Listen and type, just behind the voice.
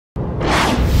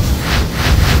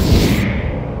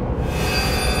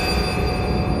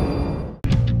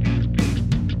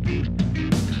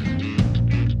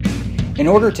In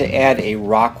order to add a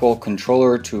Rockwell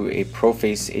controller to a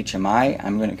Proface HMI,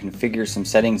 I'm going to configure some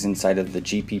settings inside of the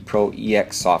GP Pro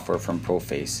EX software from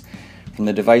Proface. From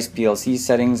the device PLC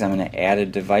settings, I'm going to add a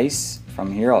device.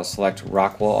 From here I'll select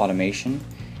Rockwell Automation,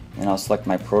 and I'll select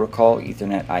my protocol,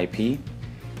 EtherNet IP.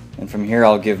 And from here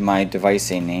I'll give my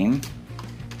device a name.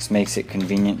 This makes it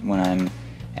convenient when I'm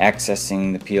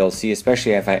accessing the PLC,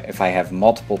 especially if I have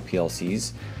multiple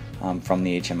PLCs from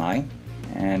the HMI.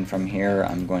 And from here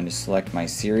I'm going to select my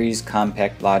series,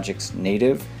 Compact Logix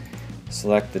Native,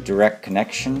 select the direct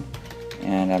connection,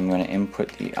 and I'm going to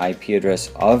input the IP address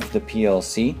of the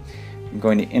PLC. I'm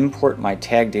going to import my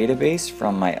tag database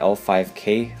from my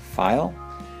L5K file.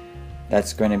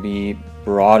 That's going to be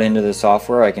brought into the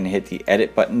software. I can hit the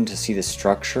edit button to see the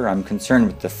structure. I'm concerned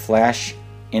with the flash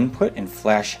input and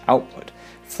flash output.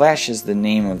 Flash is the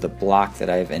name of the block that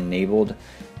I've enabled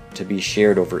to be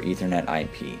shared over Ethernet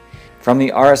IP. From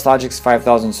the RS Logix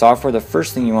 5000 software, the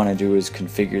first thing you want to do is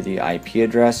configure the IP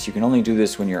address. You can only do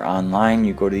this when you're online.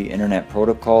 You go to the Internet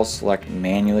Protocol, select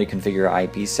Manually Configure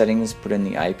IP Settings, put in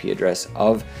the IP address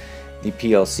of the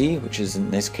PLC, which is in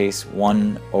this case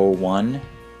 101,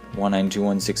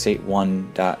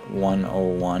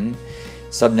 192.168.1.101,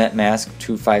 subnet mask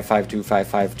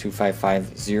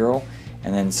 255.255.255.0,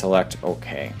 and then select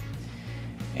OK.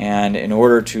 And in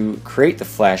order to create the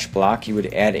flash block, you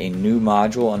would add a new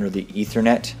module under the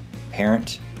Ethernet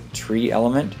parent tree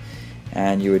element,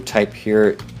 and you would type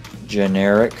here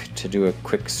generic to do a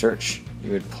quick search.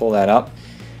 You would pull that up,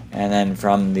 and then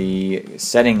from the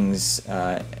settings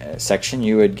section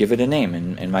you would give it a name,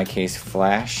 in my case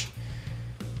flash,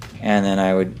 and then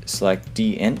I would select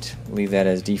dint, leave that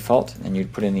as default, and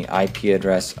you'd put in the IP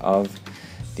address of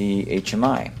the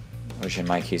HMI, which in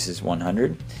my case is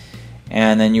 100.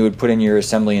 And then you would put in your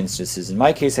assembly instances. In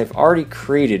my case, I've already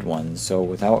created one, so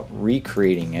without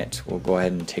recreating it, we'll go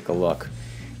ahead and take a look.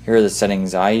 Here are the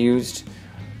settings I used,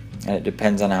 and it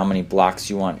depends on how many blocks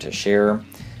you want to share.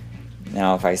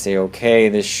 Now if I say OK,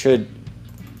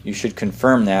 you should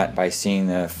confirm that by seeing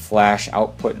the flash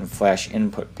output and flash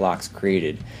input blocks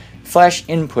created. Flash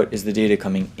input is the data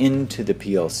coming into the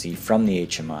PLC from the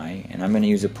HMI, and I'm going to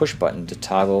use a push button to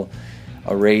toggle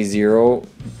array 0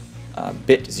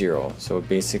 bit 0, so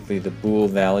basically the bool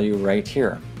value right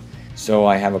here. So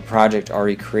I have a project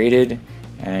already created,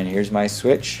 and here's my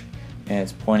switch, and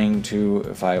it's pointing to,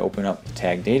 if I open up the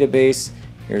tag database,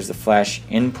 here's the flash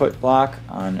input block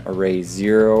on array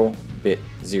 0 bit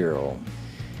 0.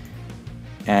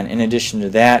 And in addition to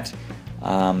that,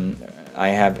 I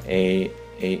have a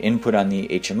input on the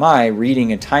HMI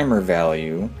reading a timer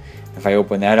value. If I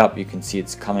open that up, you can see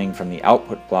it's coming from the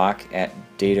output block at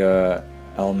data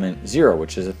element 0,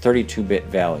 which is a 32-bit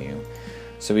value.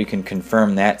 So we can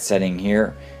confirm that setting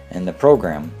here in the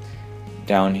program.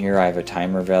 Down here I have a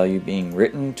timer value being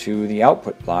written to the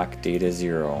output block data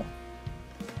 0.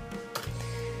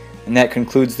 And that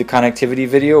concludes the connectivity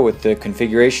video with the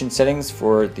configuration settings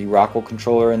for the Rockwell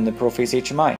controller and the Proface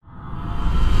HMI.